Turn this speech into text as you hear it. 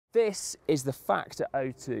This is the Factor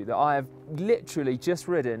 02 that I have literally just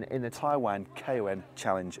ridden in the Taiwan KOM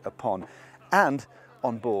Challenge upon, and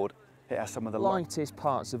on board it has some of the lightest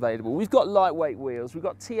parts available. We've got lightweight wheels, we've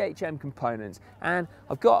got THM components, and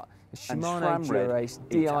I've got a Shimano Dura-Ace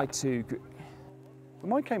Di2.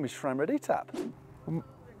 Mine came with Sram Red Etap.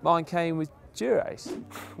 Mine came with Dura-Ace.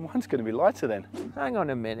 Mine's going to be lighter then. Hang on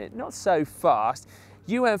a minute, not so fast.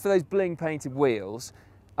 You went for those bling painted wheels,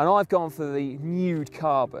 and I've gone for the nude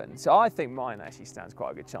carbon. So I think mine actually stands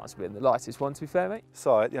quite a good chance of being the lightest one, to be fair, mate.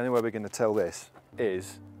 So the only way we're going to tell this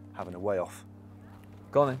is having a weigh off.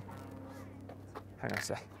 Go on then. Hang on a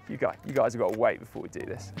sec. You guys have got to wait before we do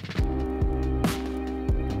this.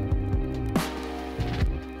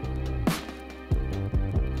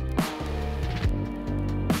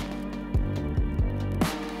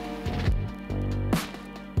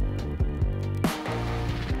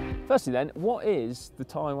 Firstly then, what is the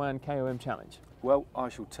Taiwan KOM Challenge? Well, I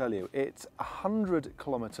shall tell you, it's a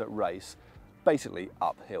 100-kilometre race, basically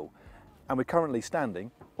uphill. And we're currently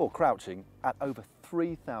standing, or crouching, at over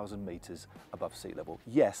 3,000 metres above sea level.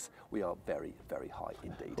 Yes, we are very, very high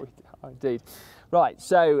indeed. Indeed. Right,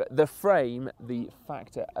 so the frame, the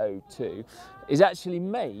Factor 02, is actually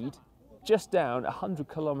made just down a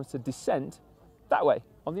 100-kilometre descent that way,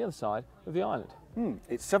 on the other side of the island.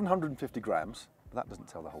 It's 750 grams. That doesn't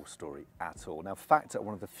tell the whole story at all. Now, Factor are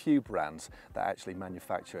one of the few brands that actually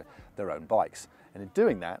manufacture their own bikes. And in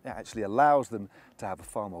doing that, it actually allows them to have a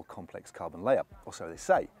far more complex carbon layup, or so they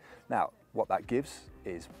say. Now, what that gives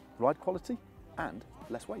is ride quality and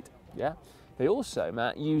less weight. Yeah. They also,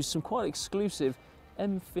 Matt, use some quite exclusive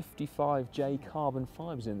M55J carbon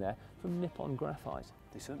fibres in there from Nippon Graphite.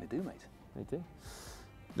 They certainly do, mate. They do.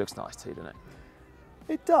 Looks nice too, doesn't it?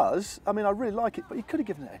 It does. I mean, I really like it, but you could have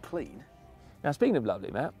given it a clean. Now, speaking of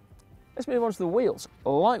lovely, Matt, let's move on to the wheels.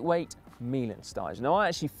 Lightweight Meilensteins. Now, I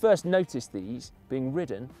actually first noticed these being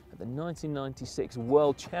ridden at the 1996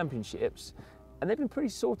 World Championships, and they've been pretty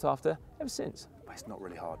sought after ever since. But it's not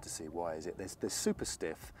really hard to see why, is it? They're super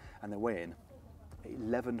stiff, and they're weighing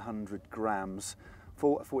 1,100 grams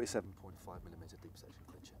for a 47.5mm deep section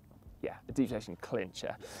clincher. Yeah, a deep section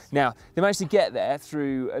clincher. Now, they managed to get there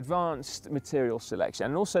through advanced material selection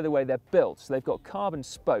and also the way they're built. So they've got carbon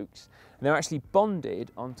spokes, and they're actually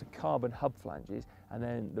bonded onto carbon hub flanges and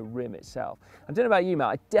then the rim itself. I don't know about you, Matt,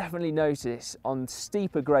 I definitely notice on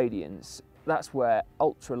steeper gradients, that's where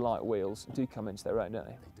ultra light wheels do come into their own, don't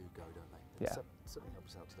they? They do go, don't they? Yeah. Certainly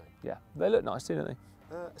helps us out today. Yeah, they look nice too, don't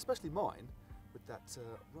they? Especially mine, with that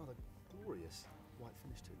rather glorious white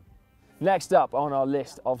finish to them. Next up on our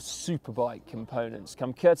list of superbike components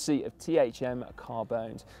come courtesy of THM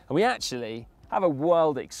Carbones. And we actually have a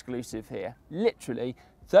world exclusive here. Literally,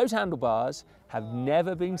 those handlebars have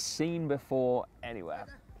never been seen before anywhere.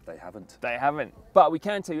 They haven't. They haven't. But we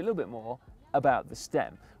can tell you a little bit more about the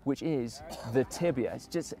stem, which is the Tibia. It's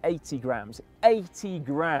just 80 grams. 80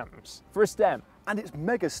 grams for a stem. And it's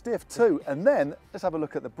mega stiff too. And then let's have a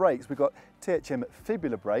look at the brakes. We've got THM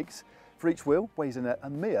Fibula brakes. For each wheel, weighs in a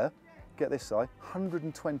mere, get this side,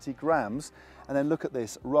 120 grams. And then look at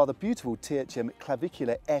this rather beautiful THM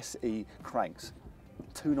Clavicula SE cranks,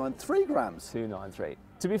 293 grams. 293.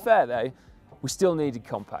 To be fair though, we still needed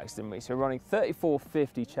compacts, didn't we? So we're running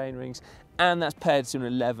 3450 chain rings, and that's paired to an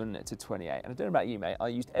 11 to 28. And I don't know about you, mate, I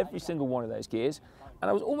used every single one of those gears,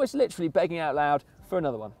 and I was almost literally begging out loud for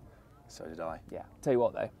another one. So did I. Yeah, tell you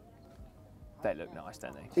what though, they look nice,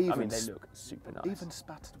 don't they? I mean, they look super nice. Even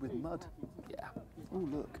spattered with mud. Yeah. Oh,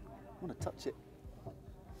 look, I want to touch it.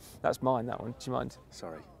 That's mine, that one. Do you mind?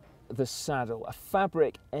 Sorry. The saddle, a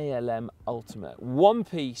fabric ALM Ultimate,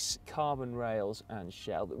 one-piece carbon rails and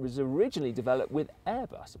shell that was originally developed with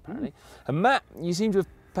Airbus, apparently. And Matt, you seem to have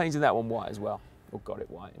painted that one white as well, or got it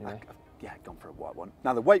white anyway. Yeah, gone for a white one.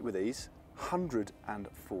 Now the weight with these,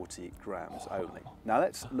 140 grams only. Now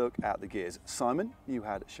let's look at the gears. Simon, you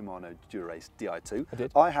had Shimano Dura-Ace Di2. I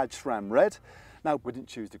did. I had Sram Red. Now, we didn't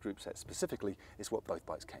choose the group set specifically, it's what both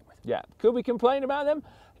bikes came with. Yeah, could we complain about them?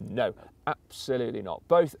 No, absolutely not.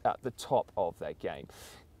 Both at the top of their game.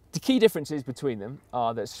 The key differences between them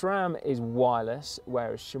are that SRAM is wireless,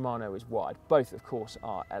 whereas Shimano is wired. Both, of course,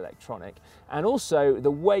 are electronic. And also, the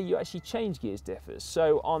way you actually change gears differs.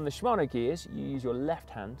 So on the Shimano gears, you use your left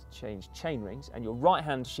hand to change chain rings, and your right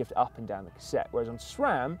hand to shift up and down the cassette. Whereas on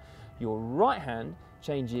SRAM, your right hand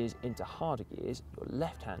changes into harder gears, your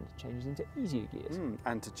left hand changes into easier gears.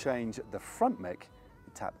 And to change the front mech,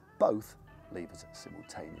 you tap both levers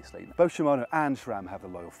simultaneously. Both Shimano and SRAM have the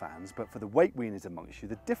loyal fans, but for the weight wieners amongst you,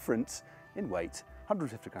 the difference in weight,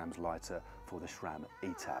 150 grams lighter for the SRAM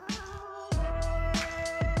Etap.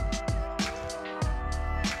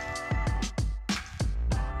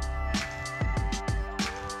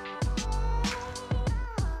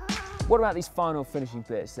 What about these final finishing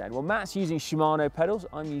bits then? Well, Matt's using Shimano pedals,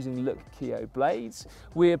 I'm using Look Keo blades.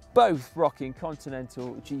 We're both rocking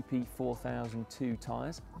Continental GP 4002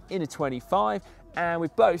 tyres in a 25, and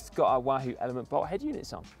we've both got our Wahoo Element Bolt head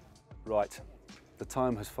units on. Right, the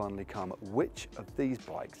time has finally come. Which of these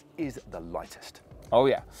bikes is the lightest? Oh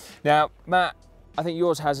yeah. Now, Matt, I think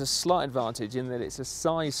yours has a slight advantage in that it's a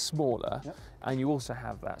size smaller, yep. And you also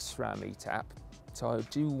have that Sram Etap. So I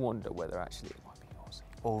do wonder whether actually it might be yours.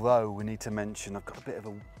 Although we need to mention I've got a bit of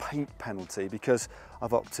a paint penalty because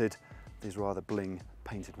I've opted these rather bling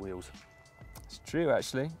painted wheels. It's true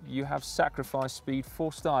actually. You have sacrificed speed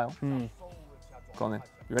for style. Go on then,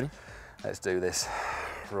 you ready? Let's do this.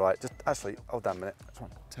 Right, just actually, hold on a minute. I just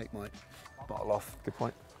want to take my bottle off. Good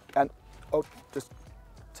point. And I'll just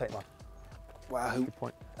take my Wahoo Good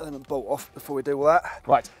point. Element Bolt off before we do all that.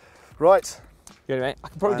 Right. Right. Yeah, mate. I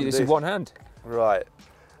can probably do this with one hand. Right.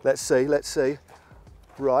 Let's see, let's see.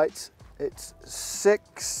 Right, it's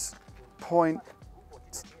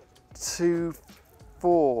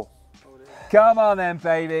 6.24. Come on then,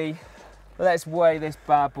 baby. Let's weigh this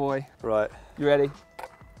bad boy. Right. You ready?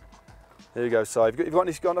 Here you go, Si.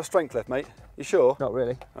 You've got enough strength left, mate? You sure? Not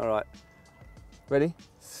really. All right. Ready?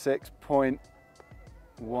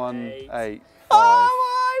 6.185.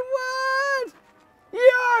 Oh my word!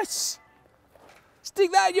 Yes!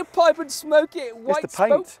 Stick that in your pipe and smoke it. White It's the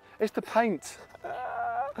paint. smoke. It's the paint.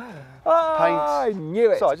 I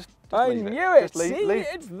knew it. Sorry, just I leave knew it. Just leave, See, leave.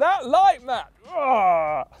 it's that light, Matt.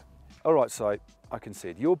 Ah. All right, Si, I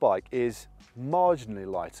concede. Your bike is marginally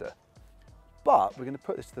lighter, but we're going to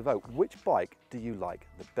put this to the vote. Which bike do you like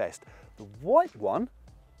the best? The white one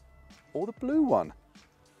or the blue one?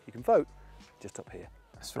 You can vote just up here.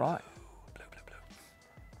 That's right. Blue, blue, blue.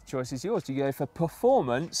 The choice is yours. Do you go for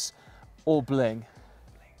performance or bling?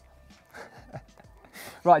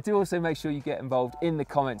 Right, do also make sure you get involved in the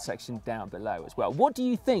comment section down below as well. What do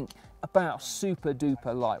you think about super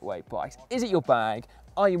duper lightweight bikes? Is it your bag?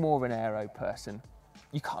 Are you more of an aero person?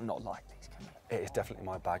 You can't not like these, can you? It is definitely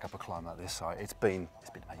my bag up a climb like this, Si. It's been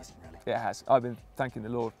amazing, really. It has. I've been thanking the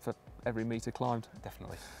Lord for every metre climbed.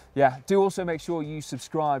 Definitely. Yeah, do also make sure you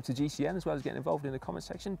subscribe to GCN as well as getting involved in the comment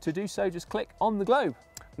section. To do so, just click on the globe.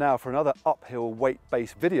 Now for another uphill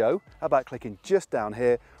weight-based video, how about clicking just down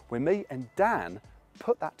here where me and Dan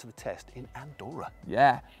put that to the test in Andorra.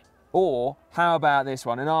 Yeah. Or how about this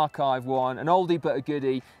one, an archive one, an oldie but a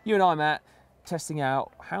goodie. You and I, Matt, testing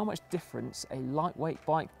out how much difference a lightweight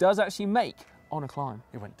bike does actually make on a climb.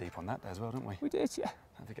 We went deep on that there as well, didn't we? We did, yeah.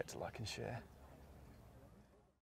 Don't forget to like and share.